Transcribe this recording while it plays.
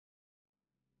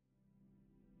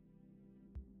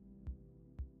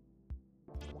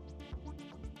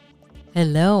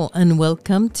Hello and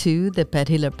welcome to the Pet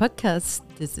Healer Podcast.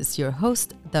 This is your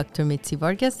host, Dr. Mitzi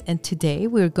Vargas, and today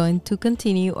we're going to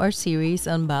continue our series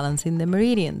on balancing the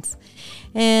meridians.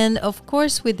 And of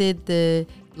course, we did the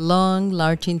lung,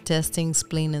 large intestine,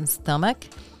 spleen, and stomach,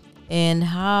 and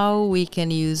how we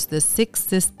can use the 6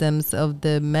 systems of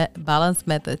the balance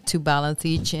method to balance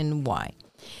each and why.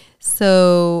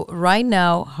 So right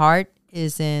now, heart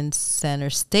is in center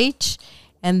stage.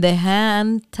 And the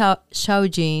hand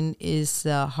Shaojin is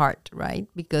heart, right?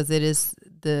 Because it is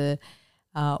the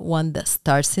one that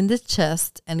starts in the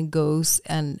chest and goes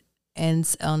and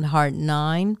ends on heart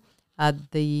 9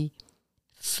 at the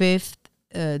 5th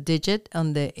digit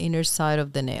on the inner side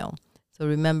of the nail. So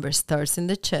remember, starts in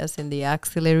the chest, in the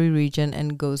axillary region,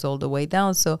 and goes all the way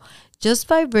down. So just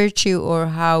by virtue or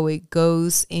how it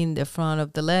goes in the front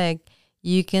of the leg,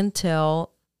 you can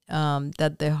tell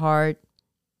that the heart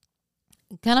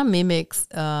kind of mimics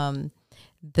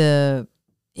the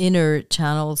inner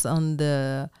channels on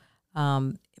the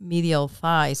medial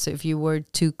thigh. So if you were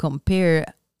to compare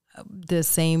the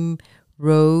same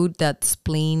road that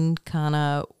spleen kind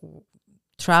of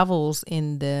travels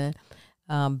in the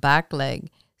back leg.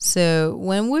 So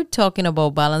when we're talking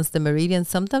about balance the meridian,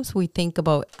 sometimes we think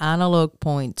about analog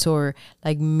points or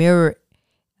like mirror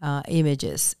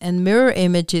images. And mirror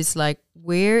images like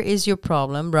where is your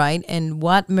problem, right? And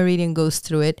what meridian goes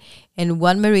through it, and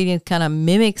what meridian kind of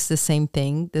mimics the same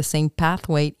thing, the same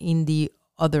pathway in the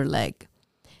other leg.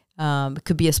 It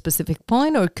could be a specific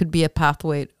point or it could be a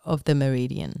pathway of the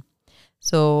meridian.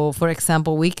 So, for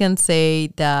example, we can say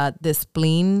that the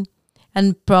spleen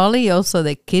and probably also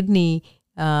the kidney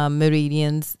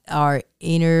meridians are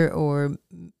inner or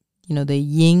the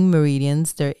yin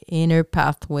meridians, they're inner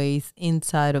pathways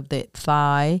inside of the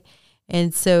thigh.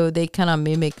 And so they kind of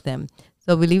mimic them.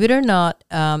 So believe it or not,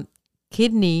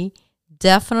 kidney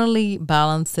definitely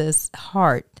balances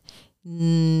heart.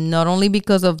 Not only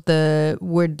because of the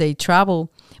where they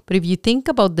travel, but if you think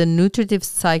about the nutritive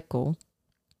cycle,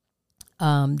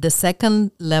 the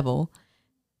second level,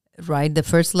 right? The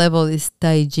first level is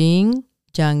Taijing,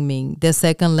 Jiangming. The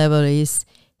second level is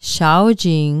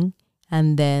Shaojing,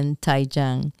 and then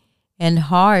Taijang. And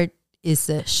heart is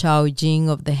the Shaojing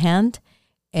of the hand,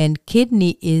 and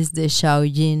kidney is the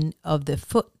Shaojin of the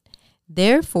foot.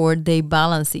 Therefore, they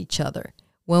balance each other.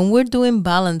 When we're doing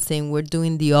balancing, we're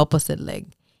doing the opposite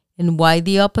leg. And why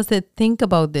the opposite? Think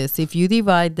about this. If you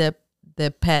divide the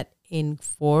pet in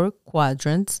 4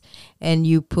 quadrants and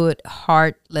you put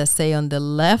heart, let's say, on the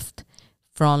left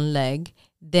front leg,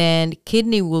 then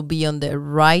kidney will be on the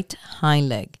right hind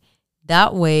leg.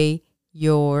 That way,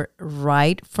 your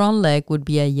right front leg would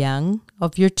be a yang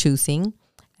of your choosing,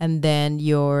 and then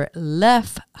your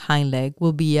left hind leg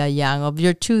will be a yang of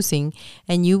your choosing,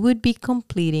 and you would be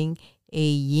completing a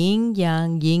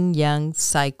yin-yang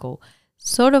cycle,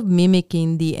 sort of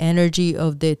mimicking the energy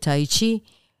of the Tai Chi,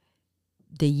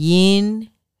 the yin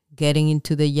getting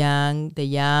into the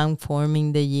yang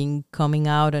forming the yin, coming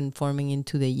out and forming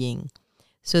into the yin.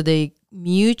 So they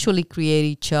mutually create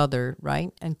each other,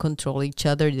 right? And control each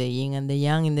other, the yin and the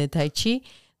yang in the Tai Chi.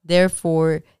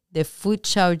 Therefore, the foot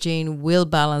Shaojin will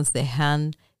balance the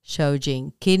hand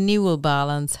Shaojin. Kidney will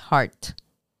balance heart.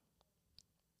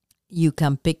 You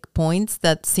can pick points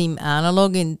that seem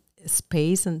analog in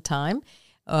space and time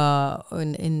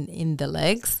in the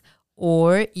legs,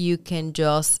 or you can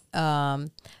just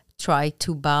try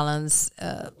to balance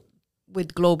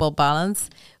with global balance,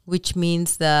 which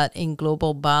means that in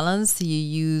global balance, you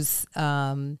use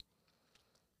on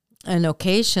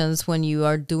occasions when you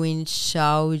are doing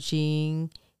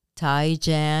Shaojing,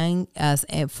 Taijang as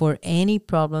for any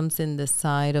problems in the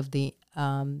side of the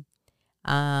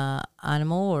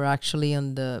animal, or actually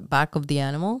on the back of the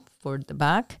animal for the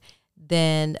back,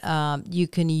 then you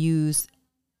can use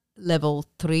level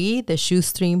 3, the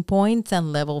shoestring points,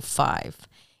 and level 5.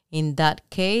 In that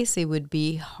case, it would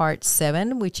be heart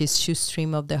 7, which is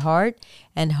shoestring of the heart,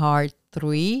 and heart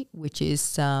 3, which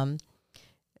is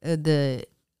the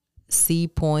C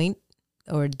point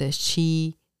or the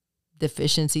Qi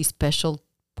deficiency special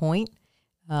point,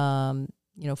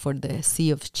 for the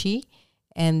C of Qi.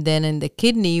 And then in the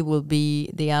kidney will be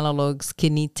the analogs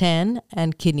kidney 10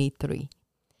 and kidney 3.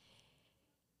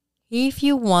 If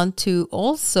you want to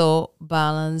also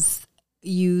balance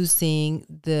using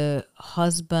the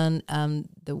husband and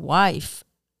the wife,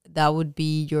 that would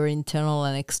be your internal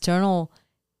and external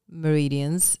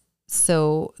meridians.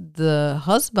 So the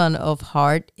husband of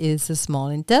heart is the small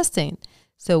intestine.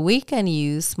 So we can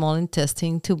use small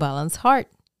intestine to balance heart.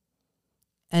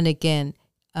 And again,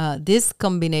 this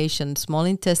combination, small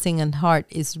intestine and heart,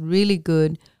 is really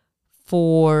good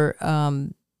for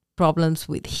problems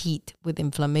with heat, with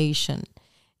inflammation.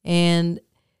 And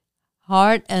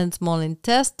heart and small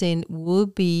intestine will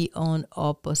be on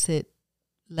opposite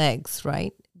legs,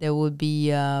 right? There would be,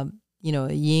 a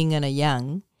yin and a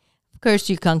yang. Of course,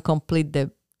 you can complete the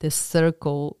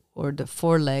circle or the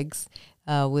four legs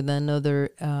with another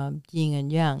yin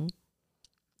and yang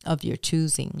of your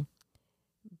choosing.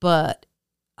 But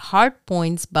heart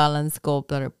points balance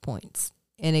gallbladder points.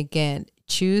 And again,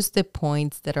 choose the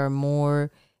points that are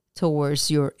more towards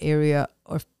your area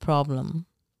of problem.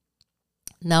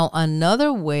 Now,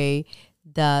 another way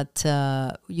that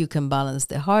you can balance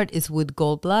the heart is with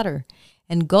gallbladder.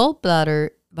 And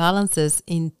gallbladder balances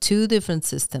in two different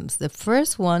systems. The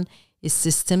first one is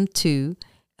system 2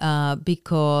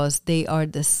 because they are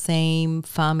the same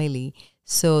family.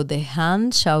 So the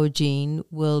hand Shaojing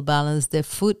will balance the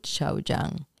foot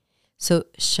Shaojiang. So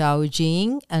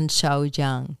Shaojing and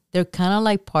Shaojiang, they're kind of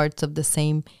like parts of the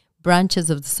same, branches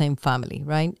of the same family,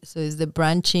 right? So it's the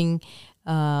branching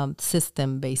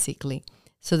system, basically.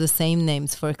 So the same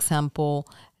names, for example,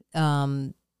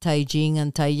 Taijing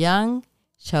and Taiyang,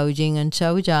 Shaojing and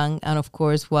Shaojiang, and of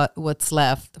course what's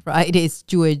left, right, is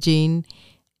Juejing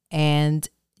and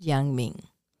Yangming.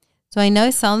 So I know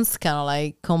it sounds kind of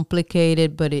like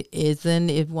complicated, but it isn't.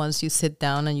 If once you sit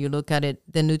down and you look at it,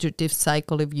 the nutritive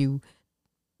cycle, if you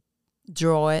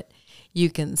draw it, you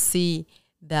can see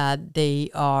that they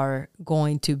are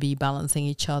going to be balancing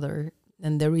each other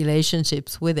and the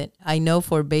relationships with it. I know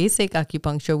for basic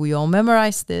acupuncture, we all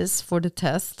memorize this for the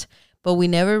test, but we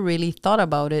never really thought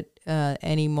about it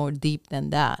any more deep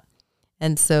than that.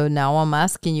 And so now I'm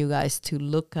asking you guys to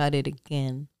look at it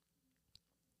again.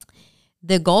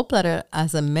 The gallbladder,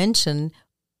 as I mentioned,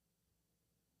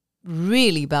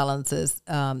 really balances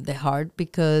the heart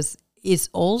because it's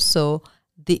also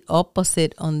the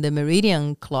opposite on the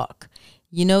meridian clock.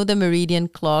 You know the meridian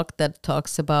clock that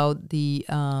talks about the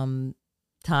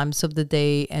times of the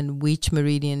day and which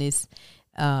meridian is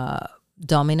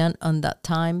dominant on that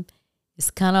time?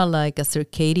 It's kind of like a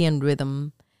circadian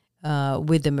rhythm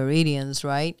with the meridians,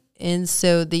 right? And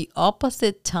so the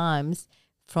opposite times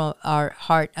from our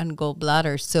heart and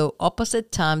gallbladder. So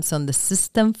opposite times on the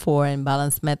system 4 and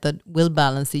balance method will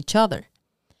balance each other.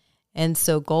 And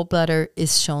so gallbladder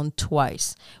is shown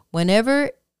twice.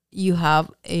 Whenever you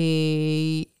have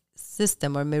a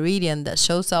system or meridian that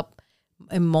shows up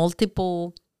in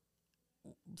multiple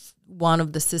one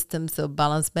of the systems of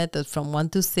balance method from 1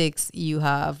 to 6, you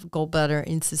have gallbladder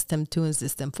in system 2 and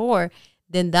system 4,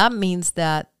 then that means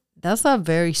that that's a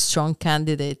very strong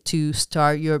candidate to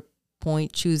start your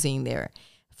point choosing there.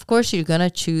 Of course, you're going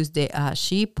to choose the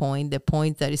Ashi point, the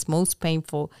point that is most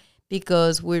painful,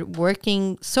 because we're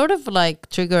working sort of like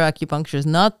trigger acupuncture. It's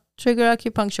not trigger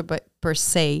acupuncture but per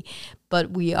se,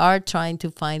 but we are trying to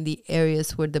find the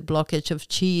areas where the blockage of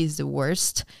qi is the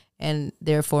worst and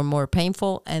therefore more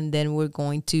painful, and then we're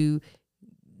going to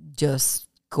just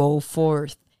go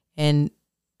forth and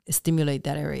stimulate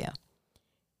that area.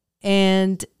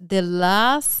 And the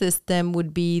last system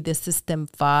would be the system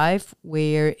 5,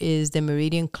 where is the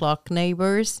meridian clock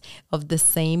neighbors of the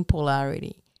same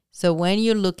polarity. So when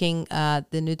you're looking at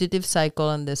the nutritive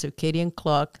cycle and the circadian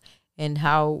clock and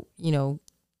how,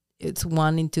 it's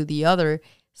one into the other,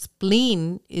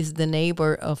 spleen is the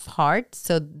neighbor of heart.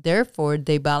 So therefore,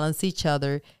 they balance each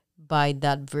other by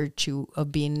that virtue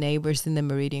of being neighbors in the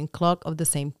meridian clock of the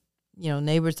same,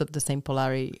 neighbors of the same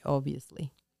polarity,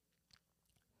 obviously.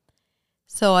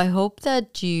 So I hope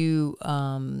that you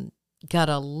got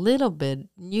a little bit.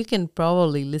 You can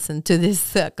probably listen to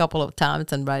this a couple of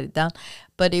times and write it down,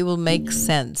 but it will make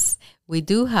sense. We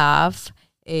do have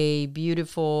a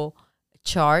beautiful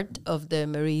chart of the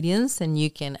meridians, and you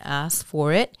can ask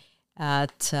for it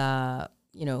at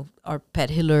our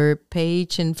Pet Healer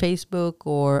page in Facebook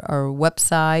or our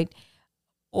website,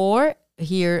 or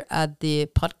here at the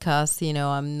podcast.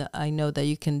 I know that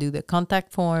you can do the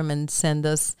contact form and send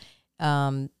us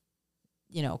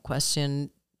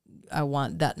question. I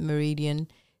want that meridian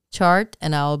chart,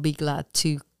 and I'll be glad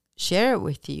to share it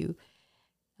with you.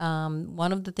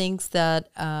 One of the things that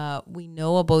we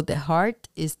know about the heart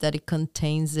is that it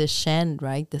contains the Shen,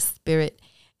 right? The spirit.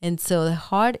 And so the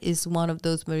heart is one of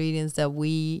those meridians that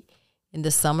we, in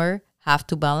the summer, have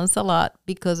to balance a lot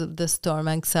because of the storm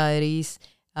anxieties,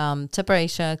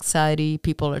 separation anxiety.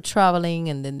 People are traveling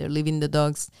and then they're leaving the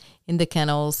dogs in the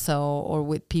kennels or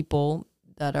with people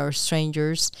that are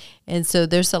strangers. And so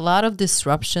there's a lot of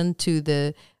disruption to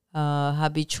the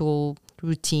habitual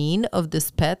routine of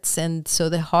these pets, and so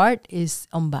the heart is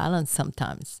unbalanced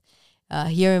sometimes.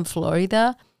 Here in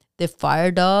Florida, the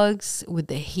fire dogs with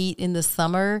the heat in the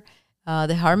summer,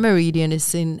 the heart meridian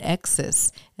is in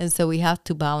excess, and so we have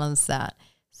to balance that.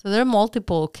 So there are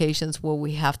multiple occasions where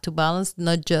we have to balance,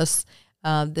 not just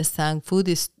the sang food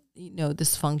is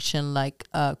dysfunction like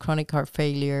chronic heart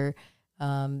failure,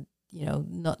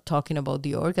 not talking about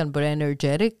the organ, but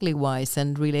energetically wise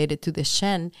and related to the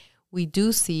Shen, we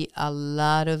do see a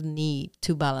lot of need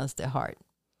to balance the heart.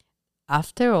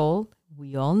 After all,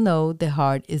 we all know the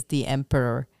heart is the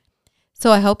emperor.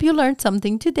 So I hope you learned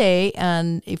something today,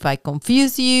 and if I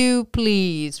confuse you,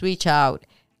 please reach out.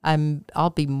 I'll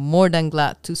be more than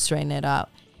glad to straighten it out.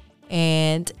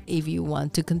 And if you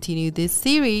want to continue this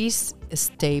series,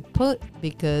 stay put,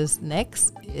 because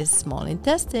next is small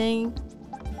intestine.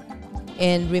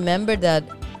 And remember that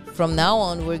from now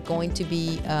on, we're going to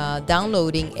be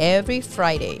downloading every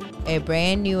Friday a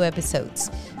brand new episodes.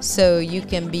 So you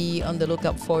can be on the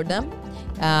lookout for them.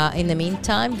 In the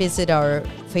meantime, visit our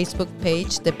Facebook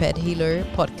page, the Pet Healer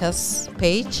Podcast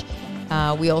page.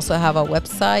 We also have a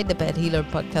website,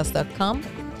 thepethhealerpodcast.com.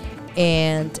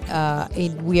 And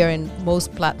we are in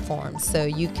most platforms, so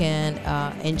you can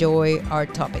enjoy our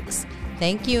topics.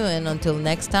 Thank you, and until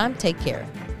next time, take care.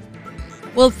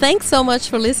 Well, thanks so much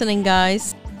for listening,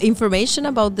 guys. Information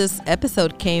about this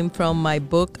episode came from my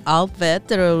book, AlpVet,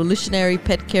 The Revolutionary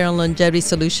Pet Care and Longevity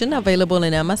Solution, available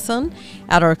in Amazon,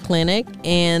 at our clinic,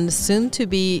 and soon to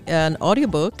be an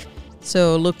audiobook.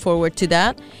 So look forward to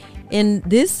that. And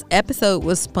this episode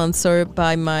was sponsored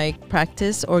by my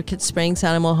practice, Orchid Springs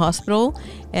Animal Hospital,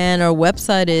 and our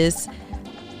website is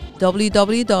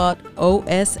www.osahvs.com,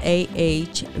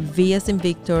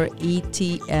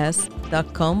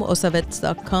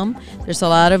 osavets.com. There's a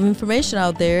lot of information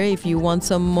out there if you want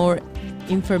some more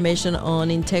information on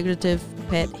integrative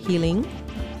pet healing.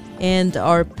 And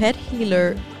our Pet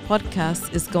Healer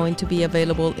podcast is going to be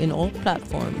available in all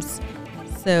platforms.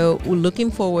 So we're looking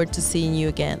forward to seeing you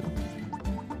again.